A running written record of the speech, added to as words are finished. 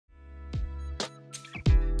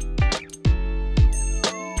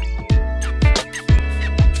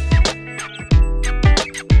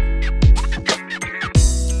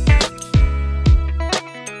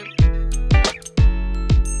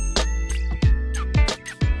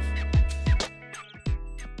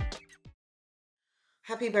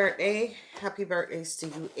Happy birthday. Happy birthdays to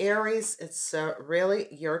you, Aries. It's really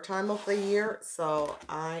your time of the year. So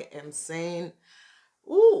I am saying,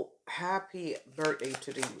 ooh, happy birthday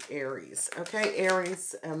to you, Aries. Okay,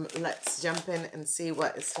 Aries, let's jump in and see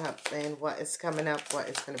what is happening, what is coming up, what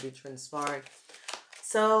is going to be transpiring.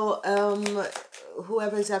 So,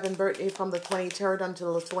 whoever is having birthday from the 23rd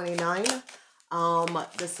until the 29th,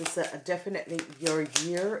 this is definitely your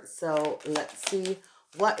year. So let's see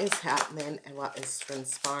what is happening and what is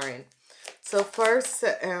transpiring. So first,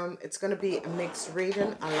 it's going to be a mixed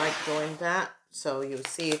reading. I like doing that. So you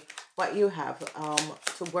see what you have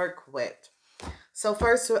to work with. So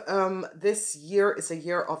first, this year is a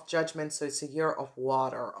year of judgment. So it's a year of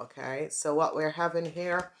water. Okay. So what we're having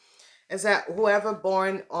here is that whoever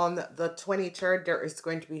born on the 23rd, there is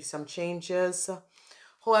going to be some changes.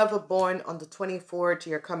 Whoever born on the 24th,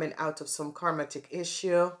 you're coming out of some karmatic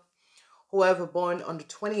issue. Whoever born on the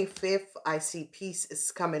 25th, I see peace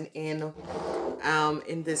is coming in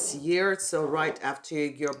this year. So right after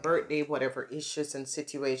your birthday, whatever issues and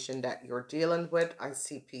situation that you're dealing with, I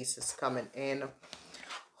see peace is coming in.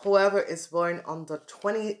 Whoever is born on the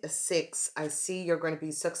 26th, I see you're going to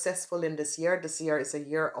be successful in this year. This year is a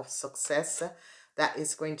year of success that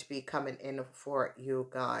is going to be coming in for you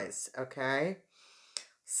guys, okay?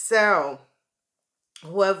 So,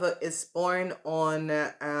 whoever is born on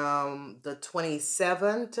the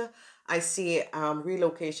 27th, I see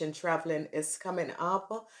relocation traveling is coming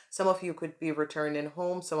up. Some of you could be returning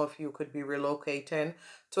home. Some of you could be relocating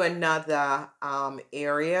to another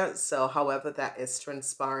area. So however that is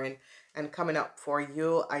transpiring and coming up for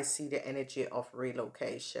you, I see the energy of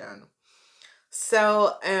relocation.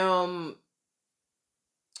 So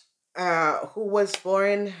who was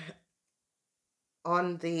born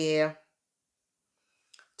on the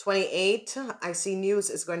 28, I see news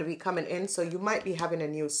is going to be coming in. So you might be having a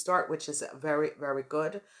new start, which is very, very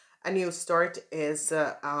good. A new start is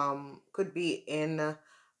could be in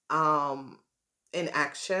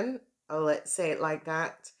action. Let's say it like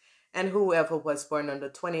that. And whoever was born on the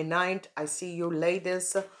 29th, I see you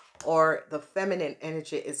ladies, or the feminine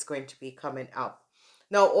energy is going to be coming up.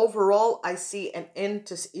 Now, overall, I see an end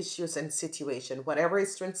to issues and situation. Whatever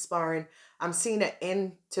is transpiring, I'm seeing an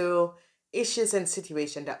end to issues and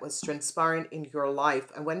situation that was transpiring in your life.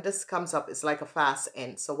 And when this comes up, it's like a fast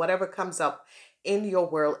end. So whatever comes up in your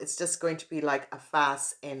world, it's just going to be like a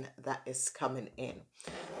fast end that is coming in.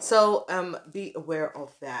 So be aware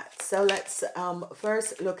of that. So let's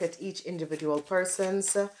first look at each individual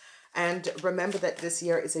person's. And remember that this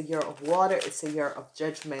year is a year of water. It's a year of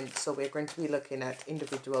judgment. So we're going to be looking at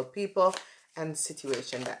individual people and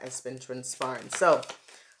situation that has been transpiring. So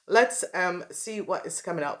let's see what is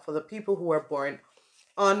coming out for the people who are born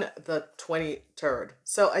on the 23rd.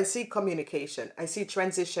 So I see communication. I see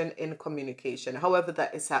transition in communication. However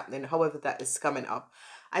that is happening, however that is coming up.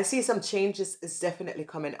 I see some changes is definitely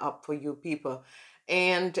coming up for you people.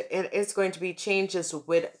 And it is going to be changes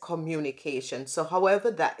with communication. So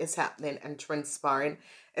however that is happening and transpiring,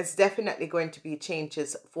 it's definitely going to be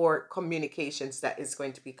changes for communications that is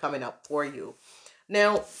going to be coming up for you.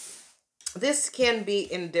 Now, this can be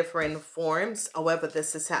in different forms. However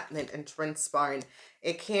this is happening and transpiring,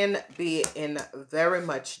 it can be in very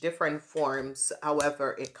much different forms.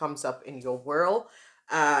 However it comes up in your world,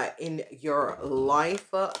 in your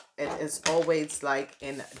life, it is always like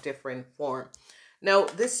in different form. Now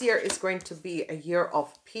this year is going to be a year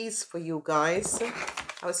of peace for you guys.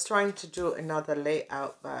 I was trying to do another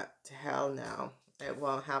layout, but hell no, it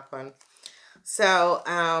won't happen. So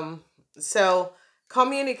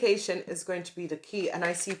communication is going to be the key, and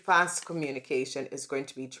I see fast communication is going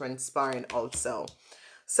to be transpiring also.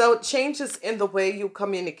 So changes in the way you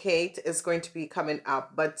communicate is going to be coming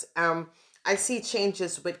up, but I see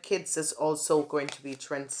changes with kids is also going to be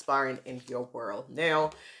transpiring in your world.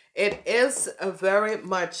 Now, it is a very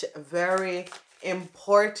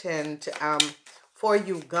important for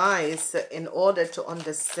you guys in order to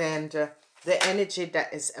understand the energy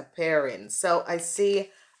that is appearing. So I see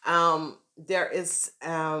there is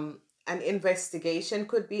an investigation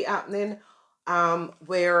could be happening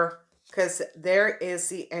where, because there is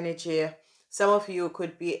the energy, some of you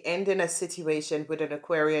could be ending a situation with an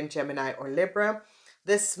Aquarian, Gemini, or Libra.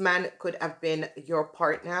 This man could have been your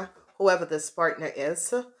partner, whoever this partner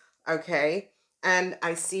is, okay? And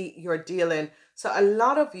I see you're dealing. So a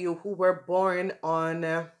lot of you who were born on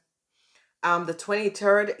the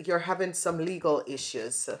 23rd, you're having some legal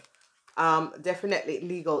issues. Definitely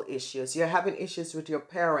legal issues. You're having issues with your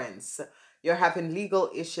parents. You're having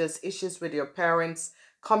legal issues with your parents.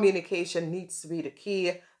 Communication needs to be the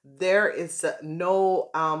key. There is no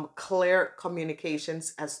clear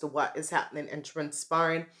communications as to what is happening and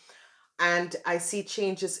transpiring. And I see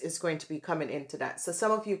changes is going to be coming into that. So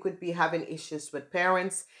some of you could be having issues with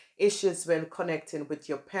parents, issues when connecting with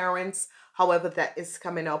your parents, however that is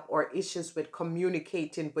coming up, or issues with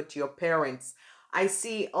communicating with your parents. I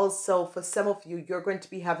see also for some of you, you're going to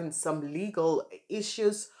be having some legal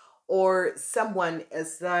issues, or someone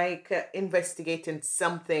is like investigating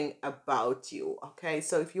something about you. Okay,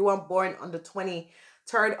 so if you are born on the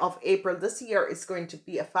 23rd of April, this year is going to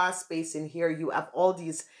be a fast pace in here. You have all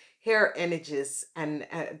these hair energies and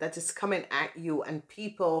that is coming at you, and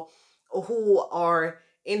people who are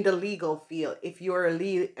in the legal field. If you're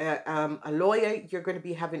a lawyer, you're going to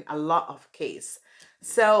be having a lot of case.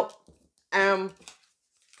 So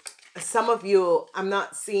some of you, I'm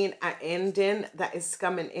not seeing an ending that is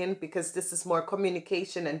coming in, because this is more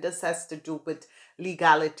communication, and this has to do with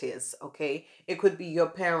legalities. Okay, it could be your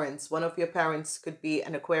parents. One of your parents could be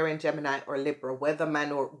an Aquarian, Gemini, or Libra, whether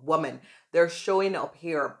man or woman. They're showing up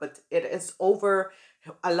here, but it is over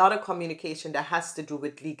a lot of communication that has to do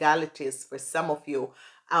with legalities for some of you.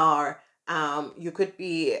 Are you could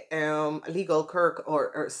be a legal clerk,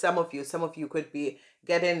 or some of you could be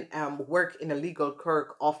getting work in a legal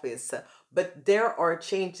clerk office. But there are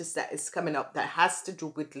changes that is coming up that has to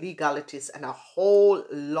do with legalities, and a whole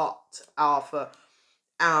lot of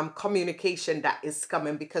communication that is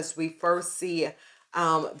coming, because we first see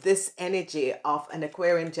this energy of an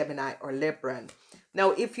Aquarian, Gemini, or Libran.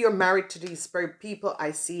 Now, if you're married to these people,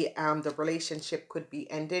 I see the relationship could be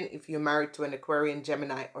ending. If you're married to an Aquarian,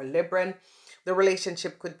 Gemini, or Libran, the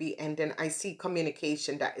relationship could be ending. I see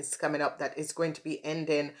communication that is coming up that is going to be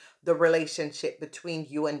ending the relationship between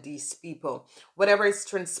you and these people. Whatever is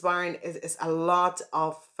transpiring is a lot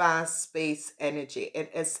of fast-paced energy. It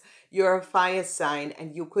is, you're a fire sign,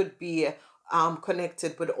 and you could be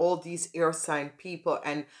connected with all these air sign people,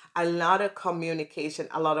 and a lot of communication,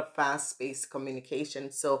 a lot of fast-paced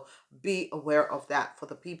communication. So be aware of that for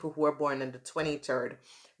the people who are born on the 23rd.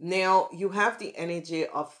 Now, you have the energy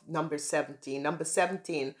of number 17. Number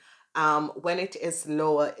 17, when it is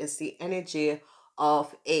lower, is the energy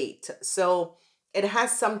of 8. So it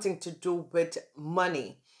has something to do with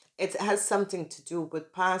money. It has something to do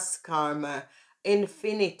with past karma,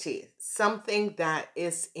 infinity, something that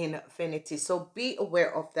is infinity. So be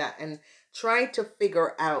aware of that and try to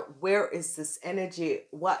figure out, where is this energy,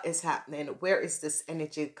 what is happening, where is this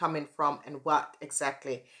energy coming from, and what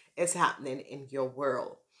exactly is happening in your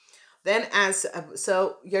world. Then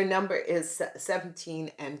so your number is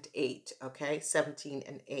 17 and 8, okay? 17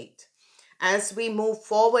 and 8. As we move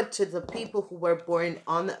forward to the people who were born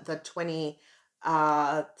on the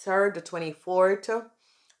 23rd, the 24th,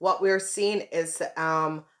 what we're seeing is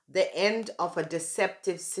the end of a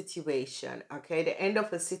deceptive situation, okay? The end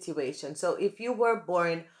of a situation. So if you were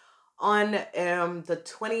born on the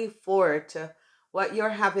 24th, what you're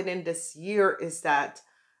having in this year is that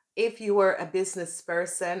if you were a business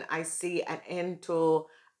person, I see an end to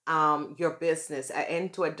your business, an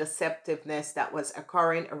end to a deceptiveness that was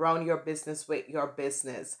occurring around your business with your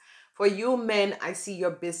business. For you men, I see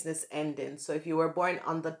your business ending. So if you were born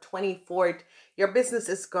on the 24th, your business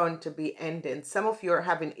is going to be ending. Some of you are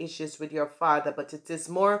having issues with your father, but it is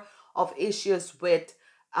more of issues with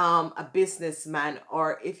a businessman,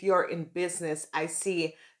 or if you're in business, I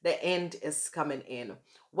see the end is coming in.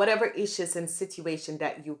 Whatever issues and situation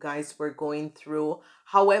that you guys were going through,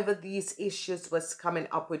 however these issues was coming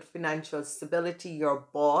up with financial stability, your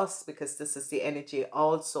boss, because this is the energy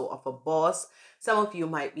also of a boss. Some of you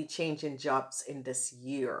might be changing jobs in this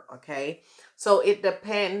year, okay? So it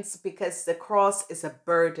depends, because the cross is a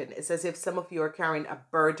burden. It's as if some of you are carrying a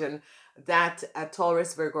burden that a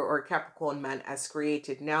Taurus, Virgo, or Capricorn man has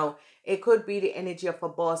created. Now, it could be the energy of a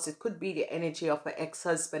boss. It could be the energy of an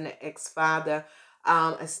ex-husband, an ex-father,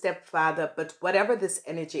 a stepfather. But whatever this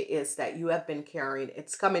energy is that you have been carrying,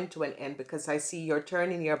 it's coming to an end, because I see you're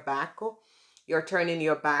turning your back. You're turning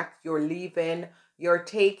your back. You're leaving. You're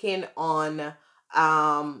taking on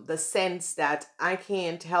the sense that I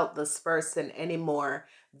can't help this person anymore.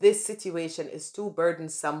 This situation is too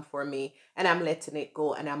burdensome for me, and I'm letting it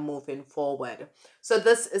go, and I'm moving forward. So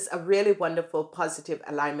this is a really wonderful positive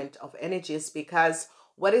alignment of energies, because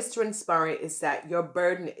what is transpiring is that your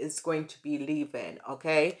burden is going to be leaving,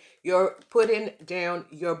 okay? You're putting down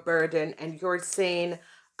your burden, and you're saying,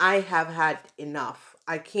 I have had enough.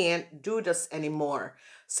 I can't do this anymore.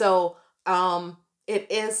 So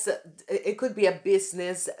it could be a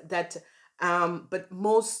business that but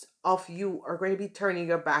most of you are going to be turning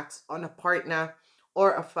your backs on a partner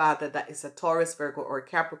or a father that is a Taurus, Virgo, or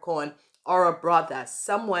Capricorn, or a brother,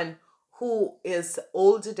 someone who is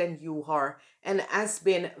older than you are and has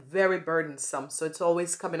been very burdensome. So it's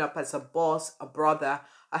always coming up as a boss, a brother,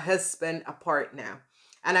 a husband, a partner.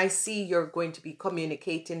 And I see you're going to be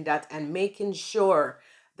communicating that and making sure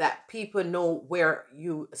that people know where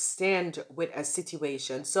you stand with a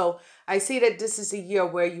situation. So I see that this is a year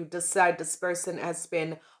where you decide this person has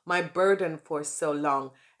been my burden for so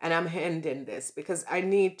long, and I'm ending this because I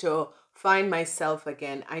need to find myself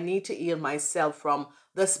again. I need to heal myself from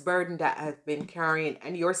this burden that I've been carrying.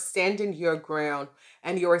 And you're standing your ground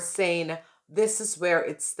and you're saying, this is where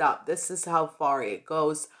it stopped. This is how far it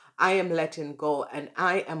goes. I am letting go and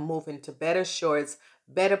I am moving to better shores,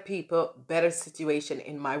 better people, better situation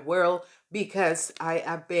in my world because I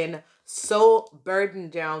have been so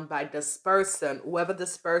burdened down by this person, whoever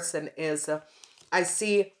this person is. I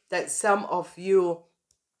see that some of you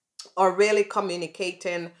are really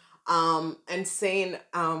communicating and saying,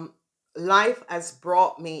 life has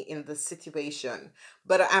brought me in this situation,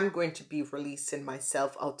 but I'm going to be releasing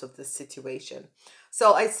myself out of this situation.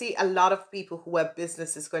 So I see a lot of people who have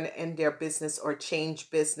businesses going to end their business or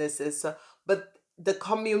change businesses, but the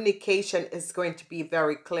communication is going to be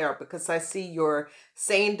very clear because I see you're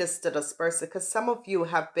saying this to this person because some of you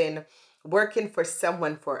have been working for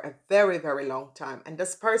someone for a very, very long time, and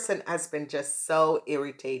this person has been just so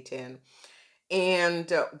irritating. And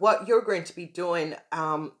what you're going to be doing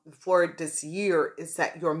for this year is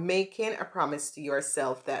that you're making a promise to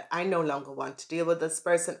yourself that I no longer want to deal with this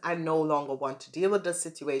person. I no longer want to deal with this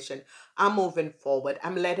situation. I'm moving forward.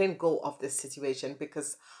 I'm letting go of this situation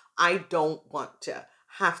because I don't want to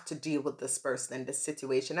have to deal with this person in this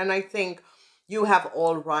situation. And I think you have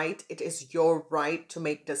all right. It is your right to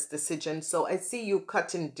make this decision. So I see you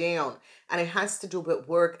cutting down, and it has to do with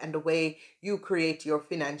work and the way you create your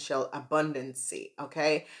financial abundancy.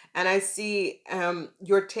 Okay. And I see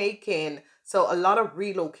you're taking, so a lot of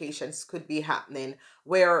relocations could be happening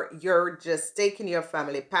where you're just taking your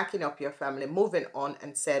family, packing up your family, moving on,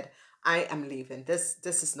 and said, I am leaving. This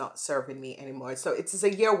is not serving me anymore. So it is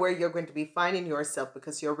a year where you're going to be finding yourself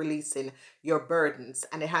because you're releasing your burdens,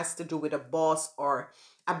 and it has to do with a boss or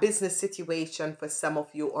a business situation for some of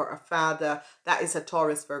you, or a father that is a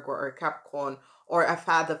Taurus, Virgo, or a Capricorn, or a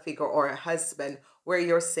father figure or a husband where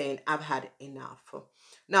you're saying, I've had enough.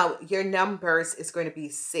 Now, your numbers is going to be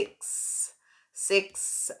 6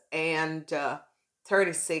 and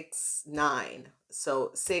 36, 9.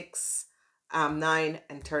 So 6, 9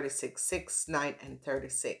 and 36, 6, 9 and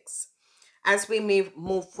 36. As we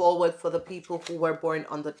move forward for the people who were born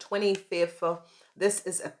on the 25th, this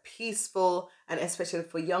is a peaceful, and especially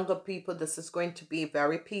for younger people, this is going to be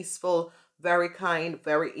very peaceful, very kind,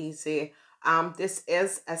 very easy. This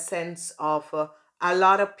is a sense of a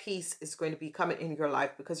lot of peace is going to be coming in your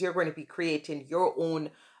life because you're going to be creating your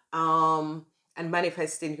own and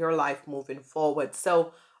manifesting your life moving forward.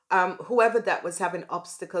 So whoever that was having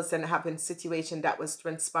obstacles and having situation that was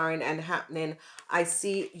transpiring and happening, I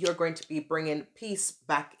see you're going to be bringing peace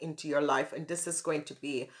back into your life. And this is going to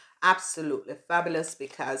be absolutely fabulous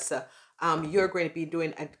because you're going to be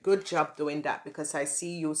doing a good job doing that because I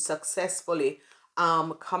see you successfully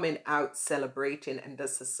coming out celebrating, and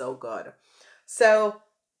this is so good. So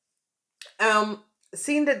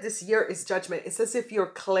seeing that this year is judgment, it's as if you're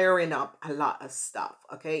clearing up a lot of stuff.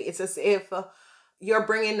 Okay, it's as if you're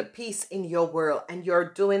bringing peace in your world, and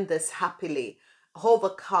you're doing this happily,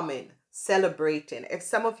 overcoming, celebrating. If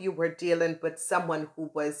some of you were dealing with someone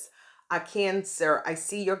who was a Cancer, I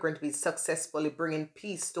see you're going to be successfully bringing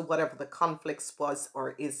peace to whatever the conflicts was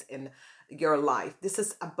or is in your life. This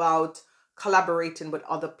is about collaborating with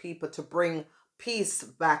other people to bring peace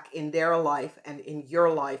back in their life and in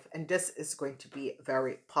your life, and this is going to be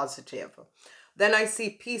very positive. Then I see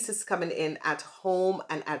pieces coming in at home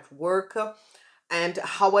and at work. And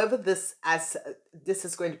however this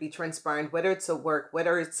is going to be transparent, whether it's at work,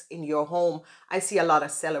 whether it's in your home, I see a lot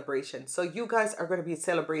of celebration. So you guys are going to be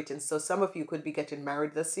celebrating. So some of you could be getting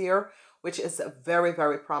married this year, which is very,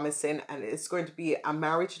 very promising. And it's going to be a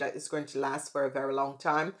marriage that is going to last for a very long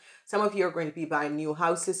time. Some of you are going to be buying new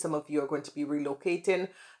houses. Some of you are going to be relocating.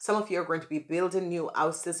 Some of you are going to be building new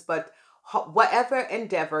houses. But whatever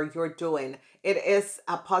endeavor you're doing, it is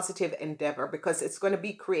a positive endeavor because it's going to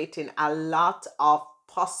be creating a lot of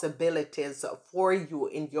possibilities for you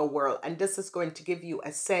in your world. And this is going to give you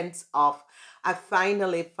a sense of, I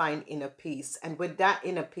finally find inner peace. And with that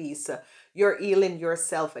inner peace, you're healing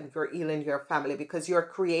yourself and you're healing your family because you're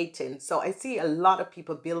creating. So I see a lot of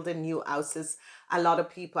people building new houses, a lot of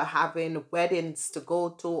people having weddings to go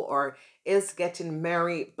to or is getting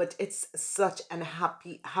married, but it's such an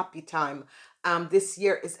happy time. This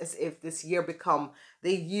year is as if this year become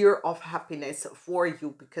the year of happiness for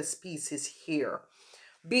you because peace is here.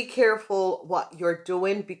 Be careful what you're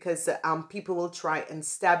doing because people will try and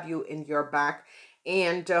stab you in your back.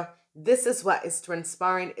 And this is what is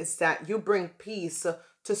transpiring is that you bring peace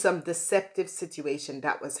to some deceptive situation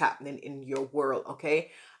that was happening in your world.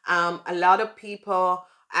 Okay. A lot of people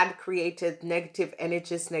had created negative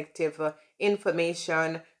energies, negative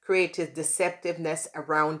information, created deceptiveness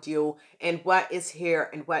around you. And what is here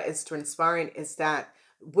and what is transpiring is that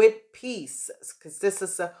with peace, because this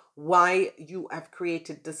is why you have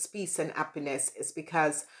created this peace and happiness, is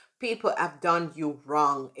because people have done you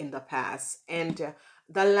wrong in the past. And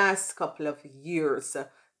the last couple of years,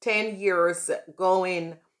 10 years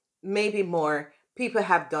going, maybe more, people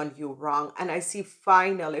have done you wrong. And I see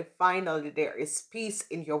finally, there is peace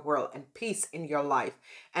in your world and peace in your life.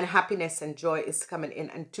 And happiness and joy is coming in.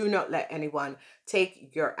 And do not let anyone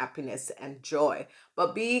take your happiness and joy.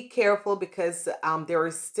 But be careful because there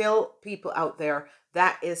is still people out there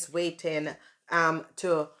that is waiting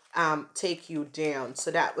to take you down.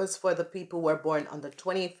 So that was for the people who were born on the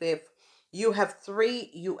 25th. You have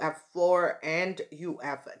 3, you have 4, and you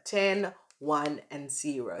have 10, 1, and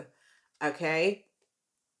 0. Okay,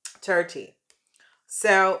 30.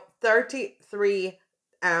 So 33,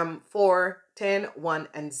 4, 10, 1,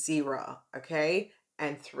 and 0. Okay,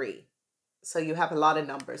 and 3. So you have a lot of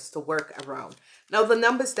numbers to work around. Now, the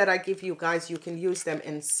numbers that I give you guys, you can use them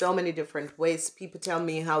in so many different ways. People tell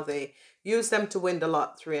me how they use them to win the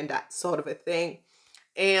lottery and that sort of a thing.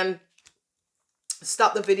 And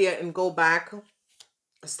stop the video and go back.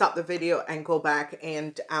 Stop the video and go back.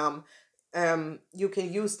 And you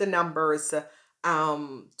can use the numbers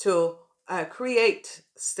to create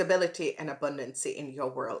stability and abundance in your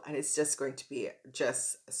world. And it's just going to be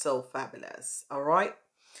just so fabulous. All right.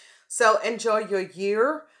 So enjoy your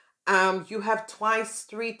year. You have twice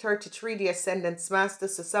 333, the Ascendance Master.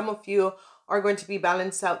 So some of you are going to be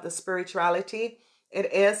balance out the spirituality.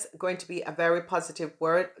 It is going to be a very positive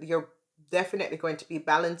word. You're definitely going to be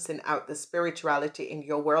balancing out the spirituality in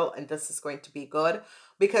your world. And this is going to be good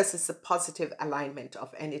because it's a positive alignment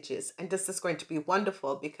of energies. And this is going to be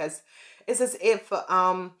wonderful because it's as if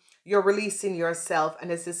you're releasing yourself,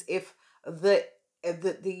 and it's as if the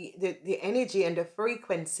energy and the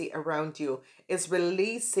frequency around you is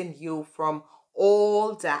releasing you from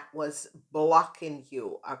all that was blocking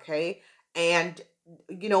you. Okay. And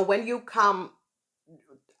you know, when you come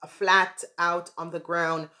flat out on the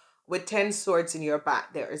ground with 10 swords in your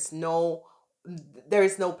back, there is no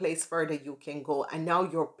place further you can go. And now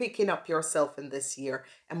you're picking up yourself in this year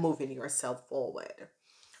and moving yourself forward.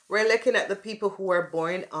 We're looking at the people who were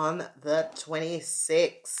born on the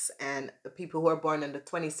 26th. And the people who are born on the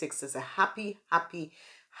 26th is a happy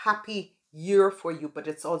year for you. But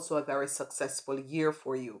it's also a very successful year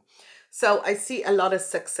for you. So I see a lot of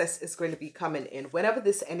success is going to be coming in. Whenever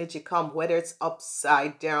this energy comes, whether it's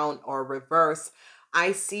upside down or reverse,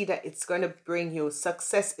 I see that it's going to bring you,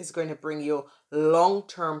 success is going to bring you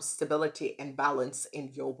long-term stability and balance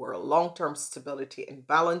in your world. Long-term stability and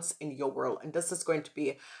balance in your world. And this is going to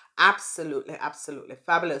be absolutely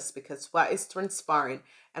fabulous because what is transpiring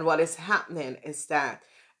and what is happening is that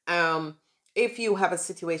if you have a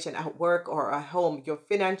situation at work or at home, your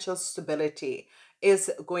financial stability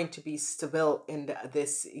is going to be stable in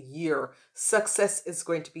this year. Success is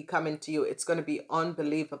going to be coming to you. It's going to be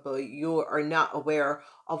unbelievable. You are not aware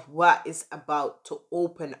of what is about to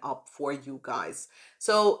open up for you guys.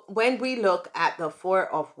 So when we look at the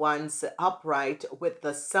 4 of Wands upright with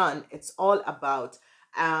the Sun, it's all about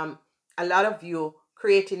a lot of you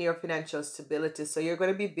creating your financial stability. So you're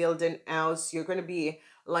going to be building house. You're going to be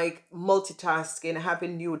like multitasking,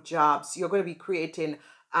 having new jobs. You're going to be creating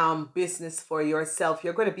business for yourself.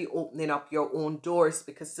 You're going to be opening up your own doors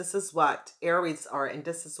because this is what Aries are, and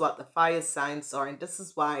this is what the fire signs are, and this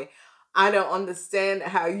is why I don't understand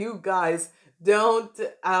how you guys don't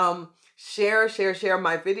share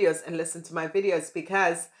my videos and listen to my videos,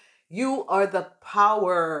 because you are the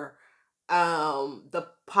power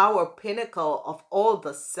pinnacle of all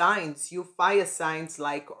the signs. You fire signs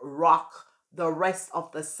like rock the rest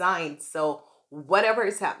of the signs. So whatever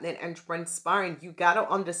is happening and transpiring, you got to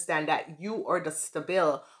understand that you are the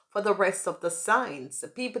stable for the rest of the signs.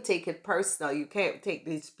 People take it personal. You can't take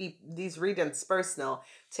these readings personal.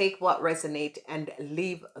 Take what resonate and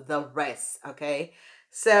leave the rest. Okay.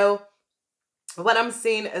 So what I'm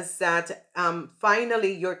seeing is that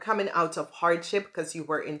finally you're coming out of hardship because you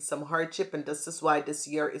were in some hardship, and this is why this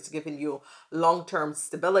year is giving you long-term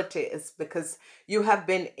stability, is because you have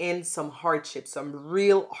been in some hardship, some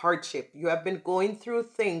real hardship. You have been going through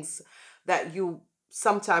things that you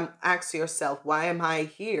sometimes ask yourself, why am I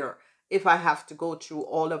here if I have to go through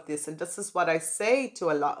all of this? And this is what I say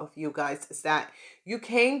to a lot of you guys, is that you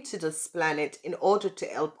came to this planet in order to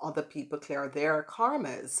help other people clear their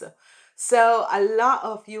karmas. So a lot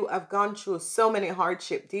of you have gone through so many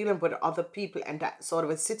hardship dealing with other people and that sort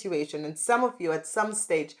of a situation. And some of you at some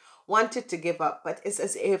stage wanted to give up, but it's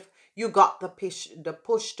as if you got the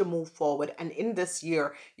push to move forward. And in this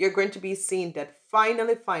year, you're going to be seeing that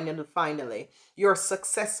finally, you're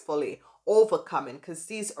successfully overcoming, because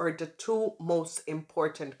these are the two most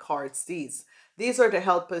important cards. These are the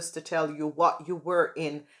helpers to tell you what you were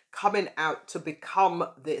in, coming out to become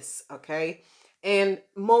this, okay? And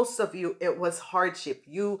most of you, it was hardship.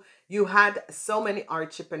 You had so many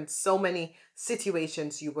hardship and so many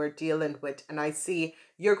situations you were dealing with, and I see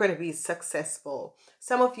you're going to be successful.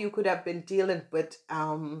 Some of you could have been dealing with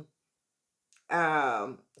some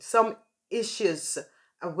issues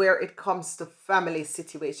where it comes to family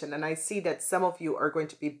situation, and I see that some of you are going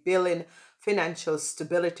to be building financial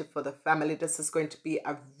stability for the family. This is going to be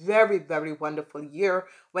a very wonderful year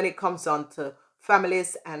when it comes on to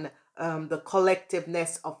families and the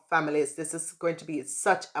collectiveness of families. This is going to be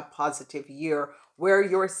such a positive year where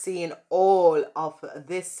you're seeing all of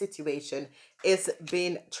this situation is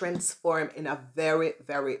being transformed in a very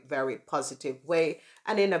positive way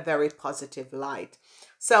and in a very positive light.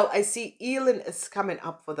 So I see healing is coming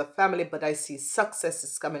up for the family, but I see success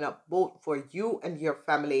is coming up both for you and your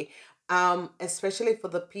family. Especially for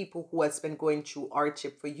the people who has been going through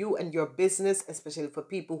hardship, for you and your business, especially for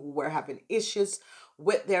people who were having issues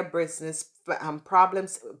with their business,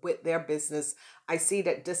 problems with their business. I see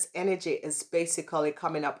that this energy is basically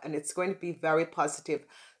coming up and it's going to be very positive.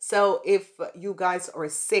 So if you guys are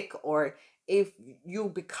sick, or if you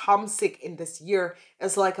become sick in this year,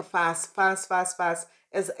 it's like a fast.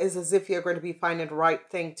 Is as if you're going to be finding the right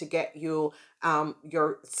thing to get you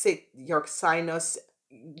your sick, your sinus,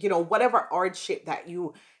 whatever hardship that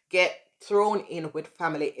you get thrown in with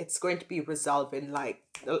family, it's going to be resolving like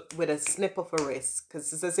with a snip of a wrist,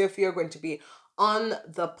 because it's as if you're going to be on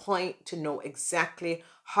the point to know exactly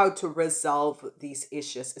how to resolve these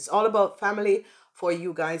issues. It's all about family for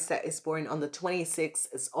you guys that is born on the 26th.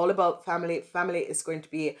 It's all about family. Family is going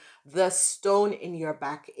to be the stone in your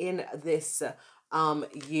back in this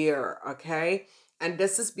year, okay? And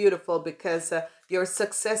this is beautiful because you're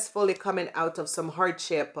successfully coming out of some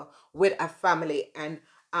hardship with a family, and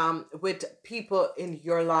with people in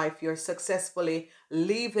your life. You're successfully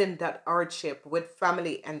leaving that hardship with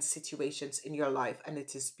family and situations in your life, and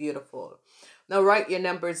it is beautiful. Now write your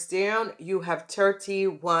numbers down. You have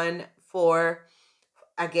 31, 4,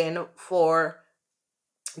 again 4,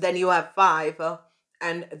 then you have 5,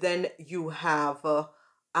 and then you have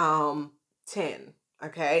 10.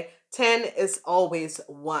 Okay, 10 is always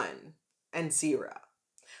 1 and 0.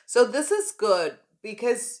 So this is good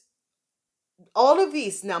because all of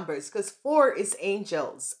these numbers, because 4 is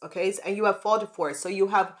angels, okay, and you have 44, so you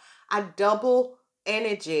have a double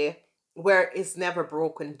energy where it's never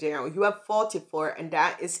broken down. You have 44, and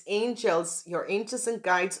that is angels. Your angels and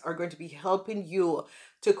guides are going to be helping you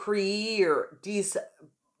to create these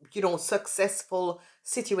successful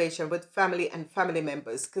situation with family and family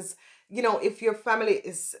members. Because if your family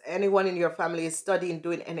is, anyone in your family is studying,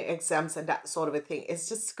 doing any exams and that sort of a thing, it's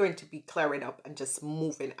just going to be clearing up and just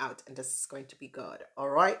moving out, and this is going to be good. All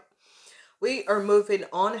right, we are moving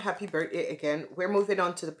on. Happy birthday again. We're moving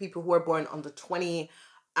on to the people who are born on the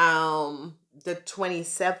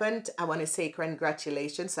 27th. I want to say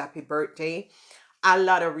congratulations, happy birthday. A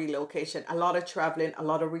lot of relocation, a lot of traveling, a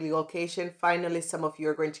lot of relocation. Finally, some of you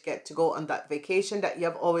are going to get to go on that vacation that you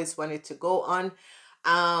have always wanted to go on.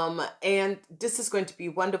 And this is going to be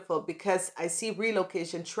wonderful because I see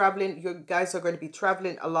relocation, traveling. You guys are going to be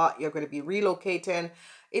traveling a lot. You're going to be relocating.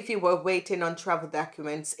 If you were waiting on travel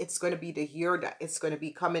documents, it's going to be the year that it's going to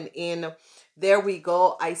be coming in. There we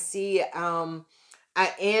go. I see an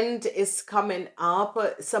end is coming up.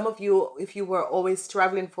 Some of you, if you were always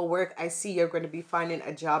traveling for work, I see you're going to be finding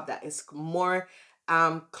a job that is more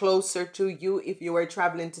closer to you. If you were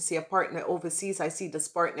traveling to see a partner overseas, I see this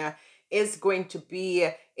partner is going to be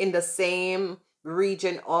in the same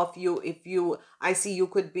region of you. I see you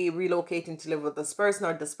could be relocating to live with this person,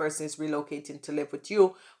 or this person is relocating to live with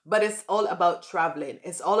you, but it's all about traveling.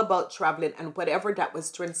 It's all about traveling, and whatever that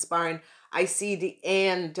was transpiring, I see the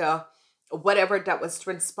end. Whatever that was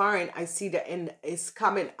transpiring, I see the end is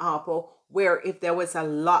coming up where if there was a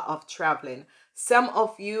lot of traveling. Some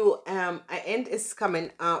of you, an end is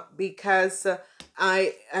coming up because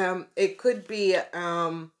it could be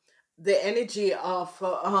the energy of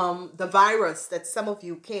the virus that some of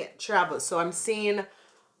you can't travel. So I'm seeing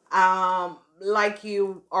like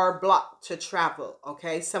you are blocked to travel.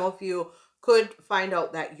 Okay, some of you could find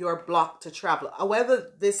out that you're blocked to travel.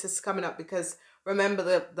 However, this is coming up because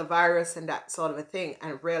remember the virus and that sort of a thing.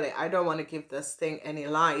 And really, I don't want to give this thing any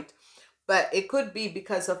light, but it could be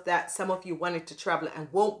because of that. Some of you wanted to travel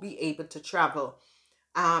and won't be able to travel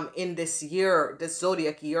in this year, this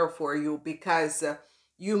zodiac year for you, because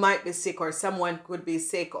you might be sick or someone could be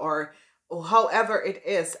sick, or however it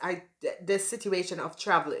is. The situation of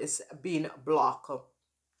travel is being blocked.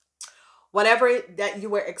 Whatever that you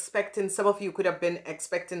were expecting, some of you could have been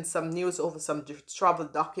expecting some news over some travel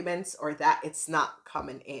documents, or that it's not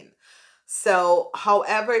coming in. So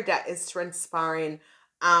however that is transpiring,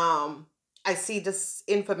 I see this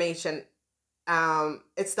information,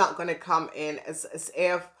 it's not going to come in as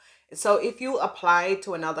if, so if you apply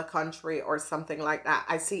to another country or something like that,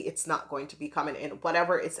 I see it's not going to be coming in.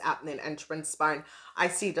 Whatever is happening and transpiring, I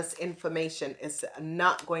see this information is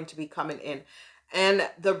not going to be coming in. And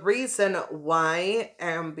the reason why,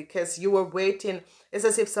 because you were waiting, it's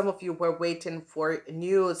as if some of you were waiting for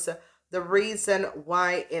news. The reason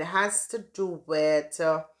why it has to do with,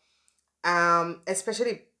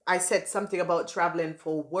 especially I said something about traveling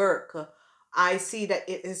for work. I see that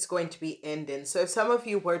it is going to be ending. So if some of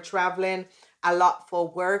you were traveling a lot for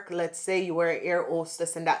work, let's say you were an air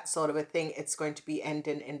hostess and that sort of a thing, it's going to be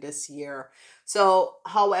ending in this year. So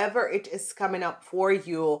however it is coming up for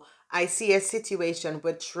you, I see a situation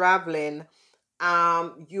with traveling.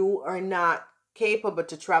 You are not capable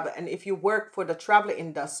to travel. And if you work for the travel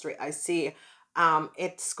industry, I see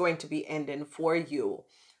it's going to be ending for you.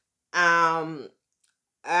 Um,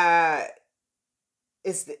 uh,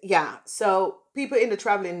 yeah, so people in the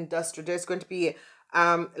traveling industry, there's going to be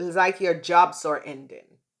like your jobs are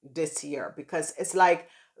ending this year, because it's like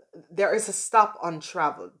there is a stop on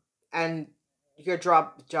travel and your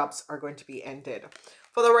jobs are going to be ended.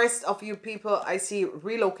 For the rest of you people, I see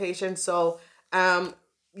relocation. So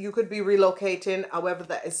you could be relocating, however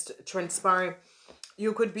that is transpiring.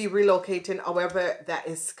 You could be relocating, however that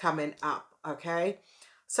is coming up. Okay,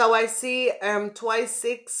 so I see twice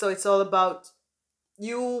six, so it's all about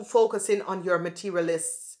you focusing on your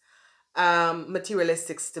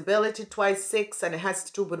materialistic stability. Twice six, and it has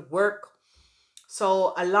to do with work.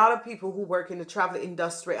 So a lot of people who work in the travel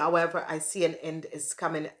industry, however, I see an end is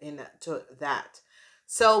coming into that.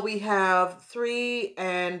 So we have three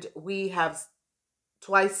and we have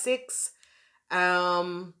twice six.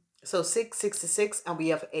 So 666, and we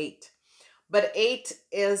have 8. But 8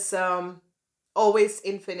 is always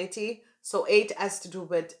infinity. So 8 has to do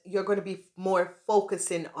with you're going to be more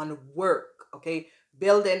focusing on work, okay?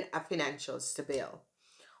 Building a financial stability.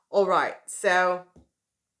 All right. So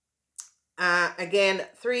again,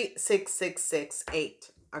 3, 6, 6, 6,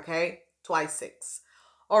 8. Okay, twice 6.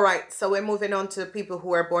 All right. So we're moving on to people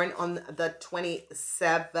who are born on the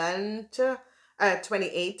 27th,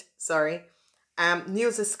 28th. Sorry.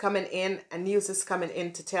 News is coming in, and news is coming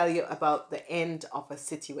in to tell you about the end of a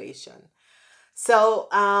situation. So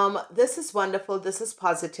this is wonderful. This is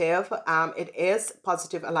positive. It is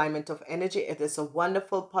positive alignment of energy. It is a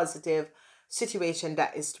wonderful positive situation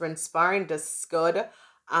that is transpiring. This is good.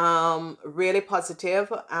 Really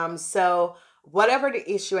positive. So whatever the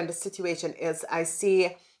issue and the situation is, I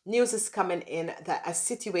see news is coming in that a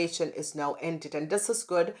situation is now ended, and this is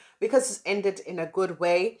good because it's ended in a good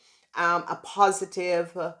way. A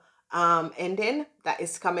positive ending that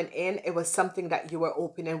is coming in. It was something that you were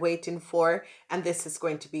open and waiting for, and this is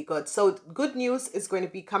going to be good. So good news is going to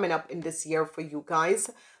be coming up in this year for you guys.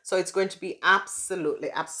 So it's going to be absolutely,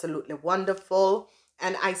 absolutely wonderful.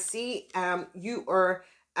 And I see you are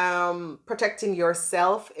protecting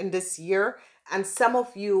yourself in this year, and some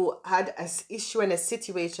of you had an issue in a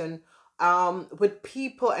situation with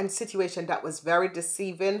people and situation that was very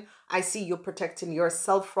deceiving. I see you protecting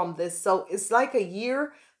yourself from this. So it's like a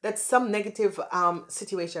year that some negative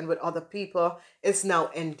situation with other people is now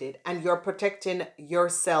ended, and you're protecting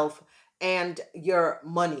yourself and your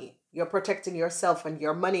money. You're protecting yourself and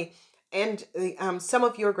your money. And some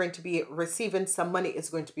of you are going to be receiving some money is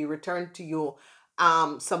going to be returned to you.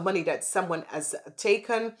 Some money that someone has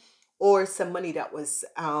taken, or some money that was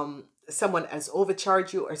someone has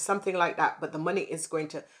overcharged you or something like that, but the money is going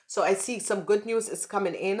to, so I see some good news is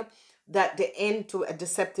coming in, that the end to a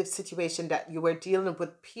deceptive situation that you were dealing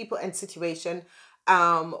with people and situation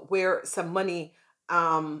where some money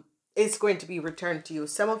is going to be returned to you.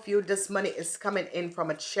 Some of you, this money is coming in from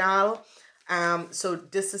a child. So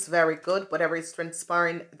this is very good. Whatever is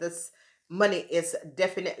transpiring, this money is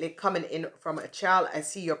definitely coming in from a child. I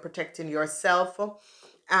see you're protecting yourself.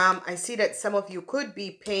 I see that some of you could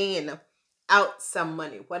be paying out some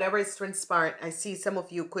money. Whatever is transpiring, I see some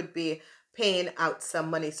of you could be paying out some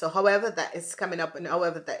money. So however that is coming up and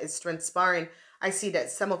however that is transpiring, I see that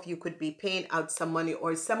some of you could be paying out some money,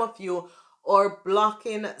 or some of you are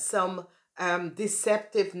blocking some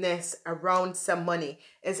deceptiveness around some money.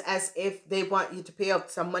 It's as if they want you to pay out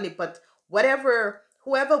some money, but whoever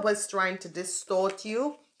was trying to distort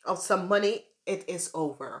you of some money, it is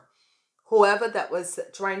over. Whoever that was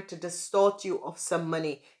trying to distort you of some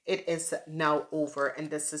money, it is now over. And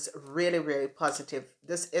this is really, really positive.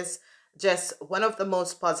 This is just one of the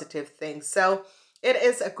most positive things. So it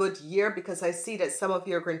is a good year, because I see that some of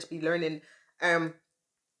you are going to be learning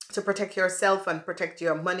to protect yourself and protect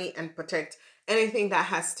your money and protect anything that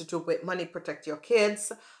has to do with money. Protect your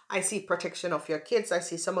kids. I see protection of your kids. I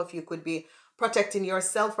see some of you could be protecting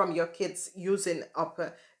yourself from your kids using up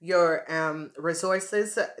your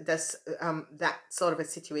resources. That sort of a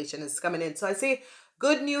situation is coming in. So I see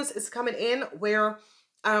good news is coming in, where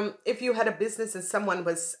if you had a business and someone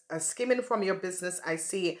was skimming from your business, I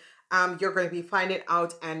see you're going to be finding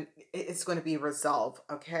out and it's going to be resolved.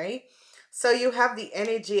 Okay. So you have the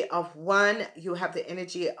energy of 1, you have the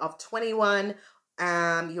energy of 21,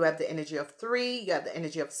 you have the energy of 3, you have the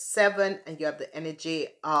energy of 7, and you have the energy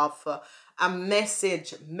of a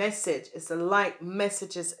message. It's like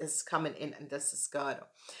messages is coming in, and this is good.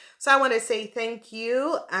 So I want to say thank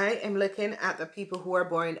you. I am looking at the people who are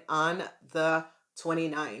born on the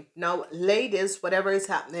 29th. Now, ladies, whatever is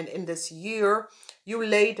happening in this year, you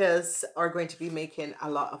ladies are going to be making a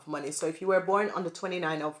lot of money. So if you were born on the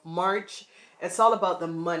 29th of March, it's all about the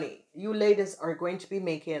money. You ladies are going to be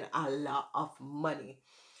making a lot of money.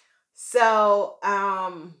 So,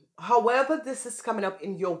 however this is coming up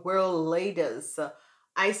in your world, ladies,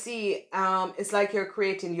 I see it's like you're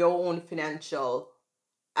creating your own financial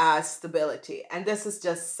stability. And this is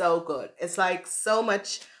just so good. It's like so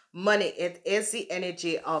much money. It is the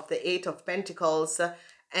energy of the 8 of Pentacles.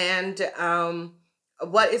 And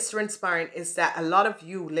what is transpiring is that a lot of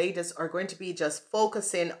you ladies are going to be just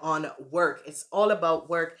focusing on work. It's all about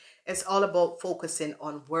work. It's all about focusing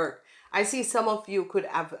on work. I see some of you could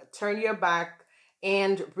have turned your back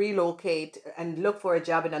and relocate and look for a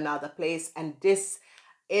job in another place. And this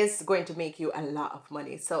is going to make you a lot of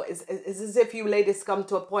money. So it's as if you ladies come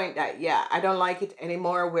to a point that, yeah, I don't like it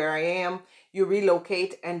anymore where I am. You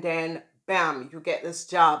relocate and then bam, you get this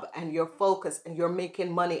job and you're focused and you're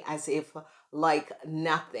making money as if like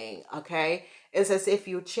nothing. Okay. It's as if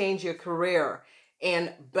you change your career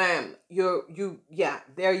and bam, yeah,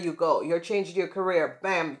 there you go. You're changing your career.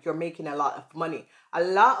 Bam, you're making a lot of money. A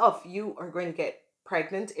lot of you are going to get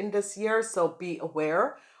pregnant in this year. So be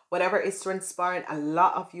aware. Whatever is transpiring, a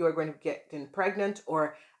lot of you are going to be getting pregnant,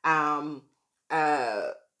 or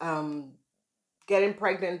getting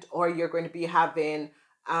pregnant, or you're going to be having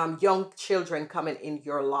young children coming in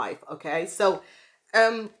your life. Okay, so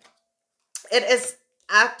it is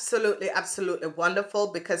absolutely wonderful,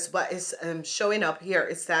 because what is showing up here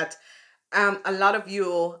is that a lot of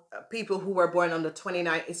you people who were born on the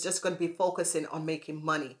 29th is just going to be focusing on making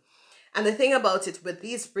money. And the thing about it with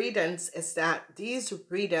these readings is that these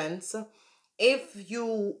readings, if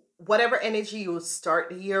you, whatever energy you start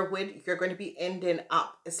the year with, you're going to be ending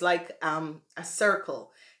up. It's like a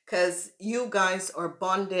circle, because you guys are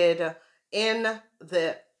bonded in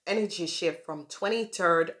the energy shift from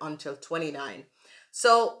 23rd until 29.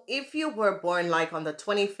 So if you were born like on the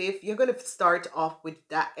 25th, you're going to start off with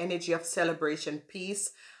that energy of celebration,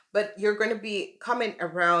 peace, but you're going to be coming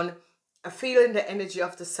around feeling the energy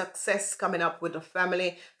of the success coming up with the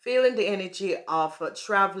family, feeling the energy of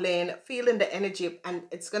traveling, feeling the energy, and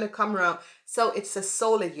it's going to come around. So it's a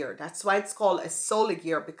solar year. That's why it's called a solar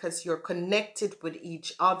year, because you're connected with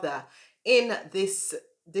each other in this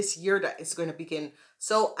year that is going to begin.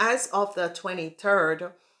 So as of the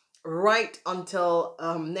 23rd, right until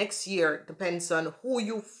next year, depends on who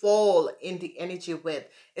you fall in the energy with.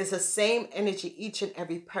 It's the same energy each and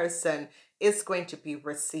every person is going to be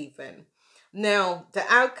receiving. Now, the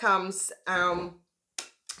outcomes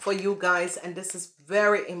for you guys, and this is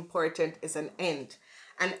very important, is an end.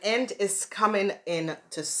 An end is coming in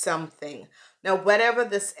to something. Now, whatever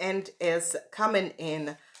this end is coming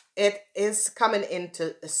in, it is coming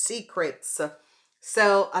into secrets.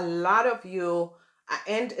 So a lot of you, an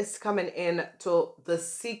end is coming in to the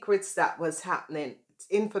secrets that was happening,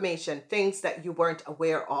 information, things that you weren't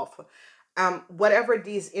aware of. Whatever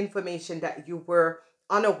these information that you were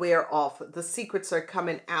unaware of. The secrets are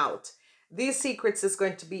coming out. These secrets is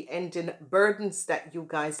going to be ending burdens that you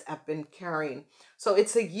guys have been carrying. So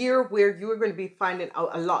it's a year where you're going to be finding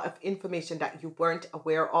out a lot of information that you weren't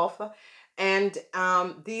aware of. And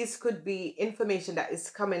these could be information that is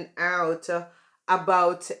coming out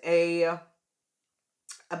about a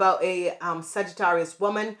Sagittarius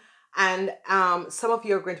woman, and some of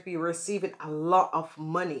you are going to be receiving a lot of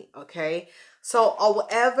money. Okay, so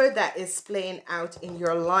however that is playing out in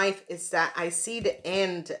your life is that I see the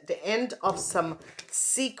end of some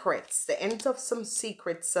secrets, the end of some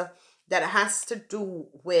secrets that has to do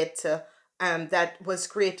with that was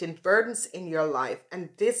creating burdens in your life. And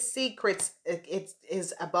this secret, it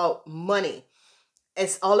is about money.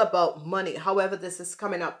 It's all about money. However this is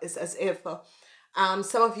coming up is as if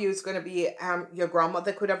some of you is going to be your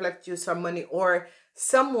grandmother could have left you some money, or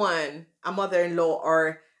someone, a mother-in-law,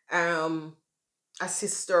 or a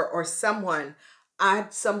sister, or someone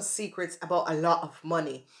had some secrets about a lot of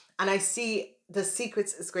money. And I see the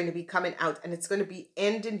secrets is going to be coming out, and it's going to be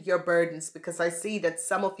ending your burdens, because I see that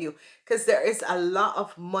some of you, because there is a lot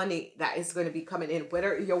of money that is going to be coming in,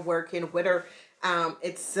 whether you're working, whether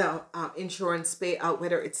it's insurance payout,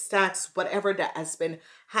 whether it's tax, whatever that has been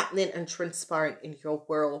happening and transpiring in your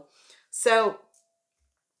world. So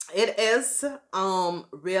it is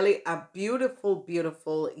really a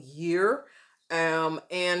beautiful year.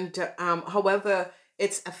 And however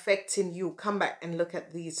it's affecting you, come back and look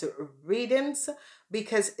at these readings,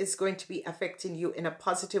 because it's going to be affecting you in a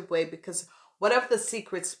positive way. Because whatever the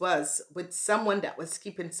secrets was with someone that was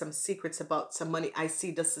keeping some secrets about some money, I see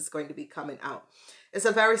this is going to be coming out. It's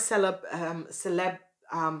a very celeb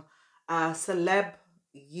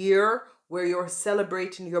year where you're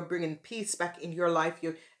celebrating, you're bringing peace back in your life.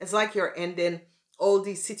 It's like you're ending all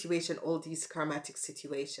these situations, all these karmatic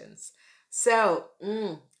situations. So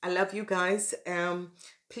I love you guys.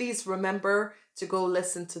 Please remember to go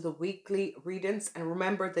listen to the weekly readings, and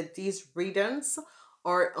remember that these readings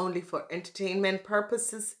are only for entertainment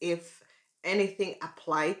purposes. If anything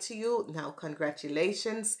applied to you, now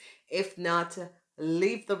congratulations. If not,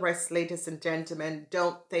 leave the rest, ladies and gentlemen.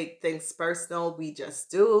 Don't take things personal. We just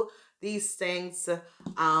do these things.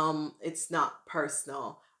 It's not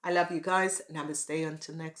personal. I love you guys. Namaste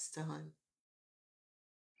until next time.